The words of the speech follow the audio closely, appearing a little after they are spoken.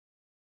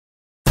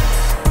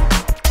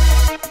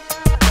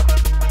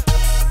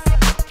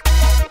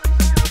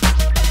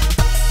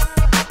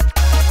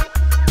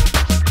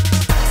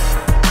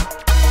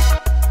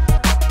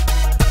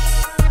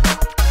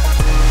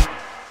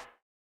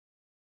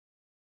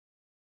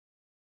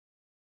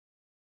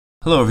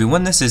Hello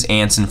everyone, this is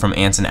Anson from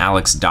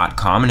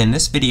AnsonAlex.com, and in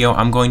this video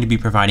I'm going to be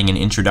providing an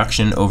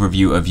introduction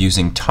overview of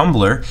using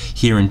Tumblr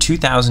here in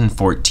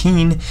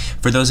 2014.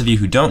 For those of you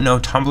who don't know,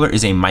 Tumblr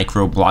is a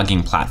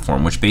microblogging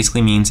platform, which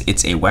basically means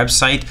it's a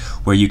website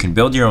where you can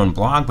build your own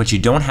blog, but you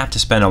don't have to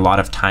spend a lot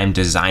of time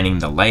designing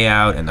the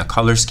layout and the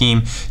color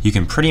scheme. You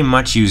can pretty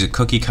much use a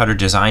cookie cutter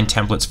design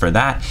templates for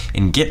that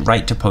and get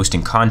right to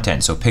posting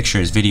content, so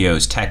pictures,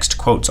 videos, text,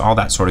 quotes, all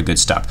that sort of good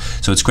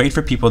stuff. So it's great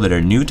for people that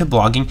are new to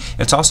blogging.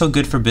 It's also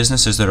good for businesses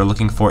that are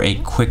looking for a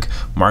quick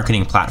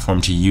marketing platform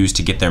to use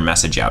to get their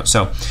message out.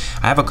 So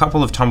I have a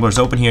couple of Tumblrs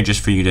open here just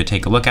for you to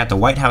take a look at. The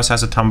White House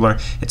has a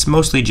Tumblr. It's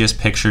mostly just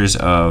pictures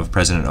of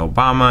President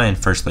Obama and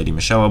First Lady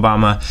Michelle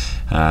Obama,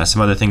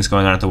 some other things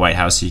going on at the White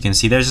House. So you can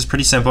see theirs is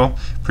pretty simple,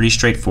 pretty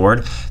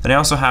straightforward. Then I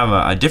also have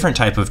a different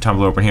type of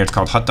Tumblr open here. It's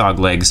called Hot Dog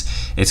Legs.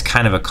 It's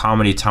kind of a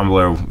comedy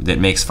Tumblr that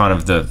makes fun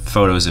of the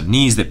photos of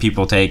knees that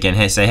people take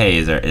and say,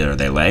 hey, are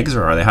they legs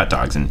or are they hot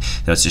dogs? And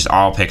that's just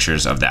all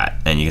pictures of that.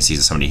 And you can see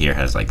that somebody here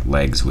has like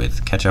legs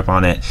with ketchup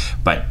on it.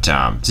 But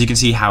so you can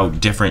see how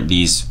different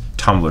these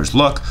Tumblrs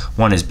look.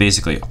 One is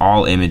basically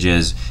all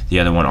images. The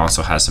other one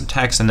also has some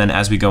text. And then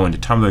as we go into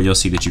Tumblr, you'll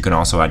see that you can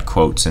also add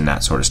quotes and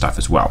that sort of stuff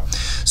as well.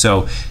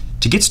 So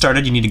to get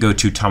started, you need to go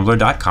to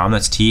tumblr.com,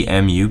 that's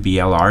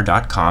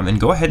T-M-U-B-L-R.com, and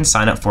go ahead and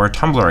sign up for a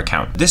Tumblr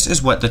account. This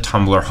is what the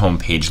Tumblr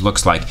homepage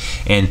looks like.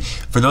 And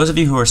for those of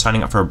you who are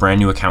signing up for a brand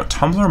new account,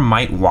 Tumblr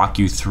might walk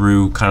you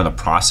through kind of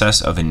the process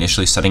of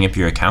initially setting up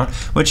your account,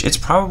 which it's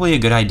probably a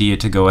good idea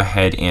to go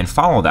ahead and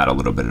follow that a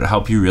little bit. It'll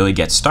help you really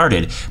get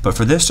started. But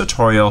for this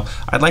tutorial,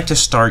 I'd like to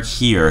start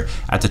here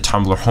at the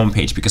Tumblr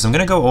homepage because I'm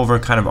going to go over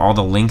kind of all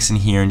the links in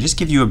here and just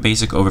give you a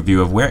basic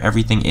overview of where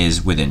everything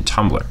is within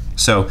Tumblr.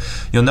 So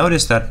you'll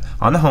notice that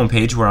on the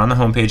homepage, we're on the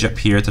homepage up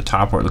here at the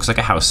top where it looks like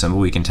a house symbol.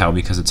 We can tell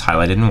because it's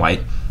highlighted in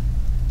white.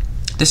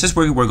 This is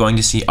where we're going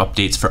to see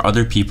updates for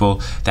other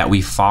people that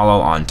we follow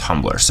on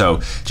Tumblr.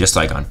 So just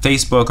like on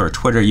Facebook or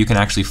Twitter, you can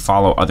actually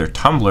follow other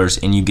Tumblrs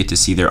and you get to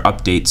see their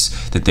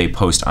updates that they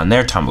post on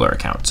their Tumblr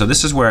account. So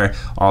this is where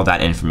all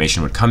that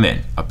information would come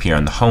in, up here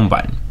on the home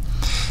button.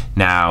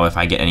 Now, if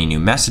I get any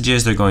new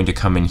messages, they're going to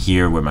come in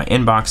here where my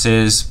inbox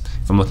is.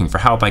 If I'm looking for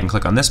help, I can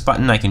click on this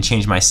button. I can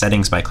change my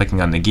settings by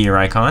clicking on the gear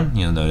icon.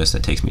 You'll notice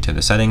that takes me to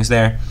the settings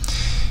there.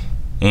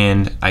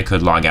 And I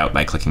could log out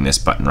by clicking this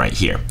button right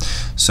here.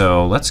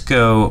 So let's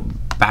go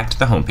back to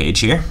the home page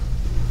here.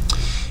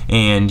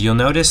 And you'll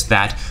notice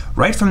that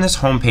right from this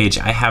home page,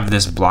 I have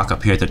this block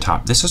up here at the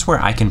top. This is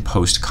where I can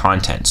post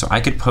content. So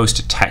I could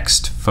post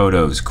text,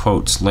 photos,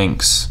 quotes,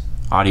 links,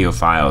 audio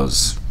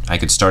files. I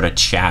could start a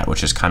chat,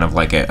 which is kind of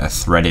like a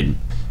threaded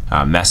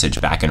message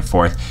back and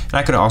forth, and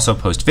I could also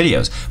post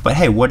videos. But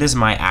hey, what does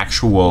my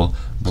actual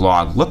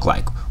blog look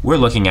like? We're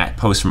looking at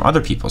posts from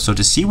other people. So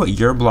to see what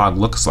your blog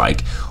looks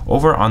like,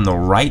 over on the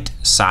right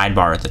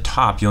sidebar at the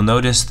top, you'll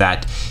notice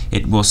that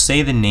it will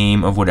say the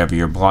name of whatever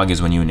your blog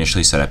is when you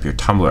initially set up your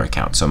Tumblr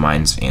account. So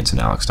mine's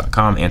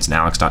AnsonAlex.com,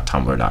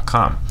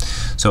 AnsonAlex.tumblr.com.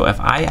 So if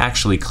I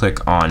actually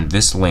click on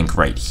this link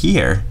right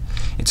here,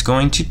 it's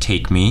going to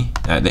take me,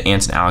 the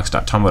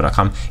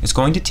AnsonAlex.tumblr.com, it's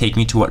going to take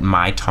me to what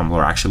my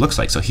Tumblr actually looks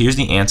like. So here's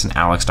the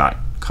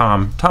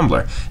AnsonAlex.com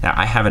Tumblr. Now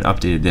I haven't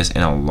updated this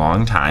in a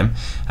long time.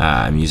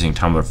 I'm using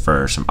Tumblr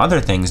for some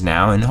other things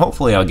now, and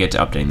hopefully I'll get to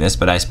updating this,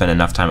 but I spent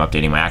enough time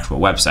updating my actual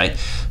website.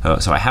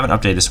 So I haven't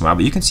updated this in a while,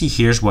 but you can see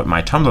here's what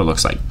my Tumblr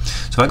looks like.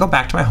 So if I go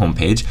back to my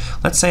homepage,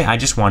 let's say I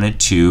just wanted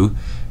to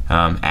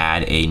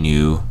add a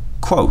new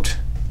quote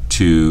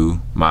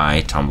to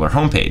my Tumblr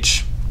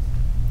homepage.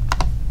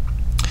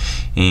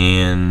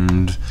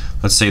 And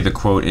let's say the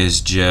quote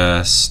is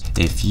just,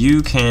 if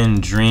you can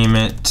dream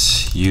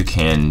it, you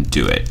can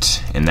do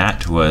it. And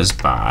that was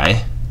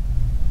by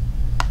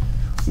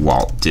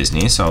Walt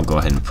Disney. So I'll go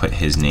ahead and put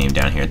his name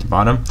down here at the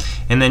bottom.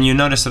 And then you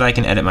notice that I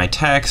can edit my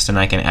text and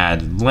I can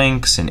add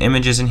links and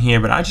images in here,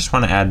 but I just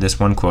want to add this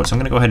one quote. So I'm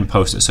going to go ahead and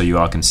post it so you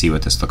all can see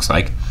what this looks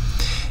like.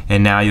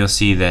 And now you'll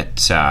see that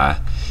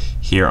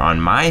here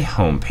on my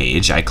home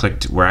page,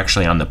 we're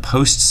actually on the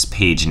posts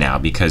page now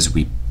because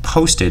we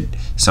posted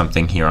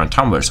something here on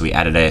Tumblr. So we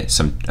added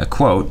a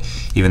quote,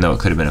 even though it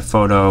could have been a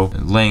photo,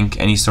 a link,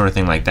 any sort of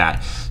thing like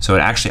that. So it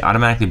actually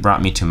automatically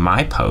brought me to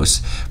my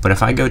posts. But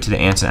if I go to the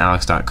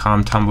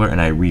AnsonAlex.com Tumblr and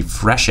I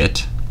refresh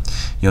it,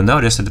 you'll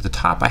notice that at the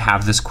top I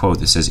have this quote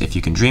that says, if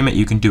you can dream it,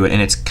 you can do it.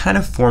 And it's kind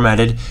of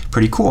formatted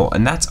pretty cool.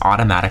 And that's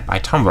automatic by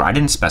Tumblr. I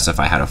didn't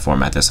specify how to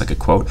format this like a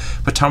quote,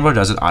 but Tumblr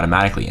does it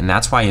automatically. And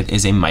that's why it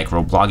is a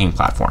micro-blogging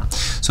platform.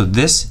 So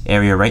this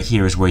area right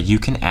here is where you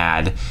can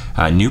add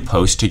new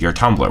posts to your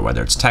Tumblr,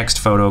 whether it's text,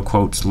 photo,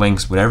 quotes,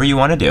 links, whatever you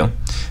want to do,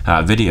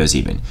 videos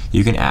even.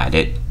 You can add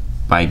it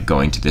by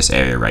going to this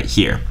area right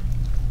here.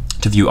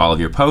 To view all of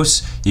your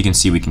posts, you can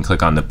see we can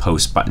click on the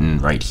post button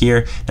right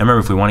here. Now remember,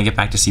 if we want to get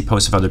back to see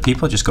posts of other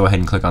people, just go ahead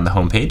and click on the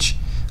home page.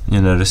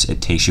 You'll notice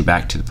it takes you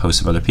back to the posts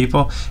of other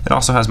people. It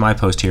also has my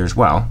post here as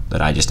well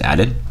that I just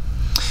added.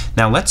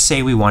 Now let's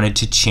say we wanted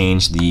to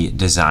change the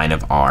design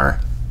of our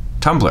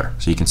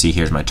Tumblr. So you can see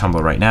here's my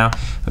Tumblr right now.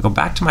 If I go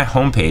back to my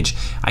home page,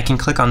 I can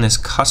click on this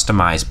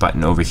customize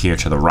button over here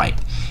to the right.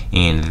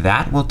 and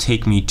that will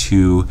take me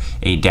to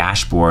a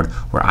dashboard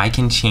where I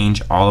can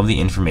change all of the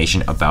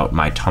information about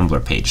my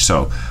Tumblr page.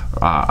 So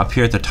up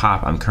here at the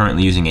top, I'm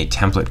currently using a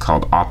template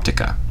called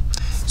Optica.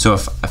 So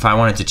if I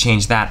wanted to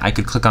change that, I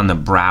could click on the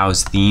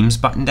Browse Themes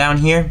button down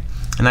here,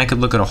 and I could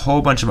look at a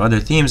whole bunch of other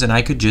themes, and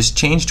I could just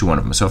change to one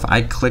of them. So if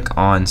I click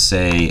on,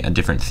 say, a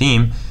different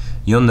theme,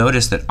 you'll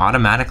notice that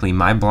automatically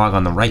my blog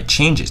on the right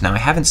changes. Now I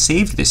haven't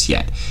saved this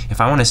yet.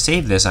 If I want to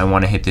save this, I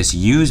want to hit this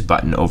Use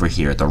button over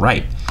here at the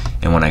right.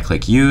 And when I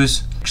click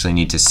Use, I actually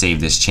need to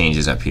save this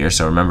changes up here.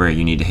 So remember,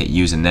 you need to hit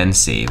Use and then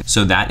Save.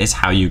 So that is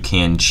how you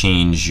can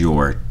change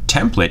your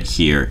template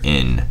here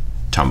in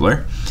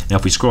Tumblr. Now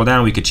if we scroll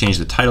down, we could change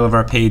the title of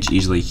our page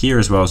easily here,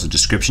 as well as the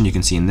description. You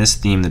can see in this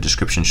theme, the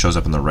description shows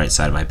up on the right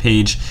side of my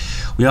page.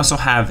 We also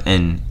have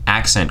an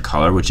accent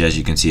color, which as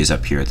you can see is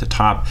up here at the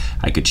top.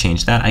 I could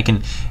change that. I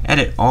can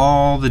edit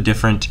all the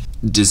different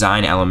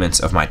design elements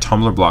of my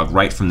Tumblr blog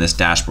right from this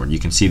dashboard. You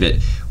can see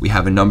that we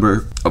have a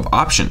number of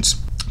options.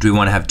 Do we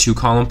want to have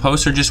 2-column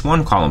posts or just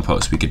 1-column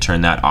posts? We could turn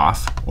that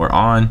off or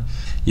on.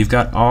 You've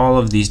got all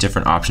of these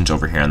different options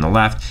over here on the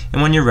left,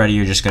 and when you're ready,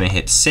 you're just going to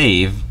hit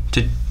Save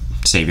to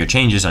save your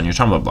changes on your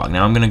Tumblr blog.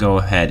 Now I'm going to go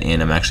ahead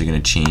and I'm actually going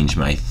to change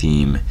my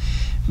theme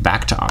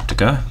back to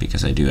Optica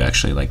because I do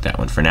actually like that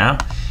one for now.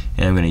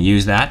 And I'm going to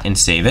use that and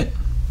save it.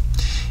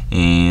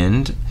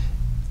 And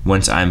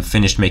once I'm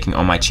finished making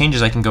all my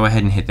changes, I can go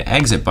ahead and hit the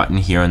Exit button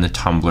here on the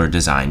Tumblr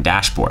design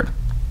dashboard.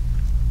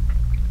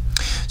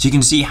 So you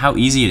can see how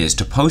easy it is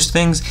to post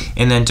things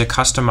and then to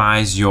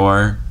customize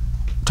your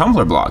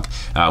Tumblr blog.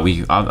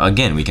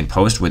 Again, we can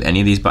post with any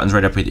of these buttons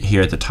right up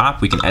here at the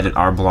top. We can edit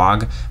our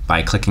blog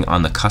by clicking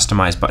on the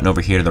Customize button over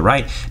here to the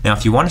right. Now,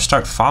 if you want to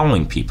start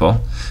following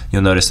people,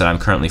 you'll notice that I'm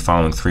currently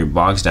following 3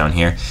 blogs down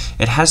here.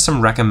 It has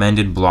some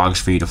recommended blogs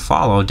for you to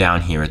follow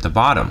down here at the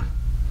bottom.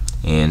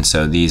 And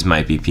so these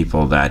might be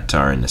people that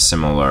are in a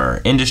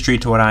similar industry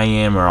to what I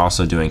am, or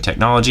also doing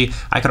technology.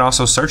 I could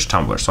also search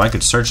Tumblr. So I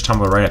could search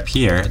Tumblr right up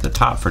here at the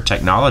top for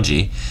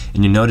technology,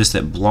 and you notice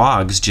that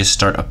blogs just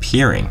start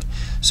appearing.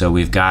 So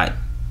we've got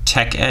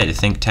Tech Ed,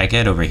 think Tech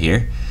Ed over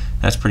here.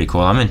 That's pretty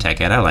cool. I'm in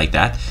Tech Ed, I like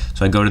that.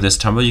 So I go to this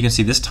Tumblr, you can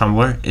see this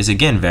Tumblr is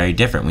again very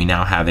different. We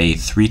now have a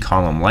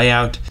 3-column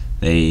layout.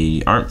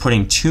 They aren't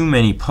putting too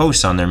many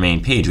posts on their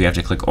main page. We have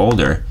to click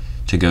older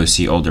to go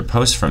see older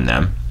posts from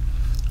them.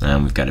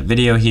 We've got a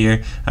video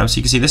here. So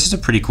you can see this is a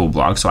pretty cool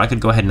blog. So I could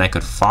go ahead and I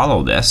could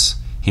follow this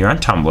here on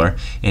Tumblr.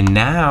 And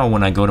now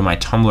when I go to my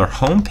Tumblr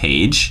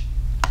homepage,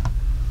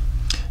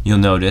 you'll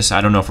notice,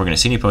 I don't know if we're going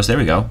to see any posts. There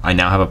we go. I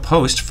now have a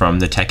post from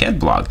the Tech Ed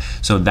blog.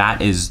 So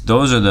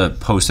those are the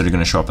posts that are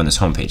going to show up on this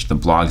homepage, the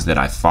blogs that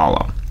I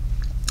follow.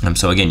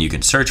 So again, you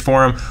can search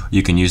for them,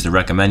 you can use the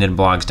recommended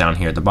blogs down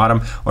here at the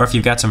bottom, or if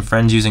you've got some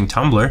friends using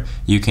Tumblr,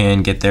 you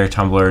can get their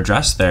Tumblr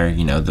address,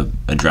 the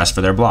address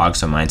for their blog.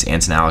 So mine's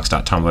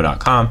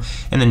ansonalex.tumblr.com,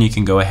 and then you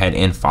can go ahead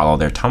and follow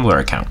their Tumblr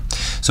account.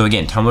 So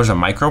again, Tumblr's a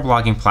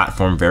microblogging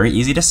platform, very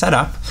easy to set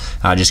up.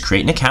 Just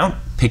create an account,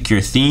 pick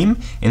your theme,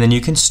 and then you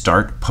can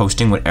start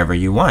posting whatever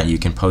you want. You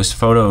can post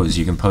photos,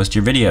 you can post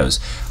your videos.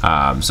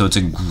 So it's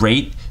a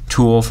great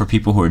tool for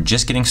people who are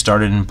just getting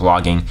started in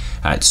blogging.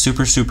 It's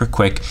super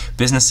quick.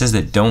 Businesses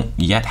that don't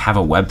yet have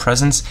a web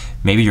presence,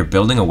 maybe you're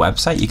building a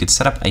website, you could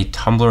set up a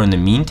Tumblr in the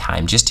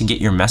meantime just to get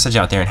your message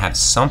out there and have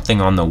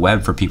something on the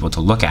web for people to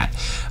look at.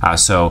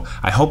 So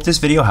I hope this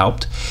video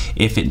helped.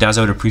 If it does,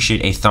 I would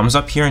appreciate a thumbs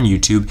up here on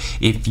YouTube.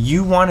 If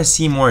you want to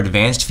see more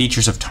advanced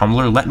features of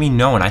Tumblr, let me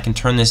know and I can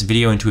turn this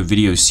video into a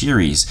video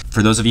series.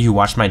 For those of you who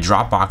watched my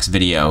Dropbox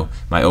video,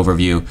 my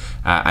overview,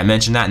 I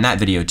mentioned that in that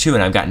video too,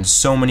 and I've gotten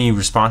so many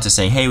responses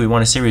saying, hey, we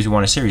want a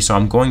series, so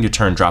I'm going to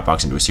turn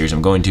Dropbox into a series.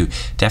 I'm going to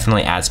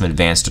definitely add some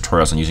advanced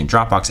tutorials on using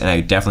Dropbox, and I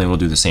definitely will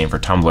do the same for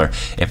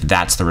Tumblr if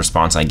that's the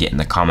response I get in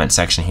the comment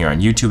section here on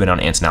YouTube and on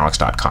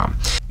ansonalex.com.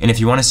 And if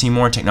you want to see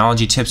more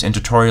technology tips and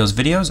tutorials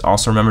videos,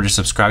 also remember to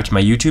subscribe to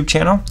my YouTube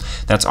channel.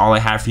 That's all I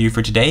have for you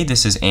for today.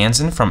 This is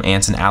Anson from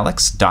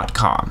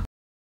ansonalex.com.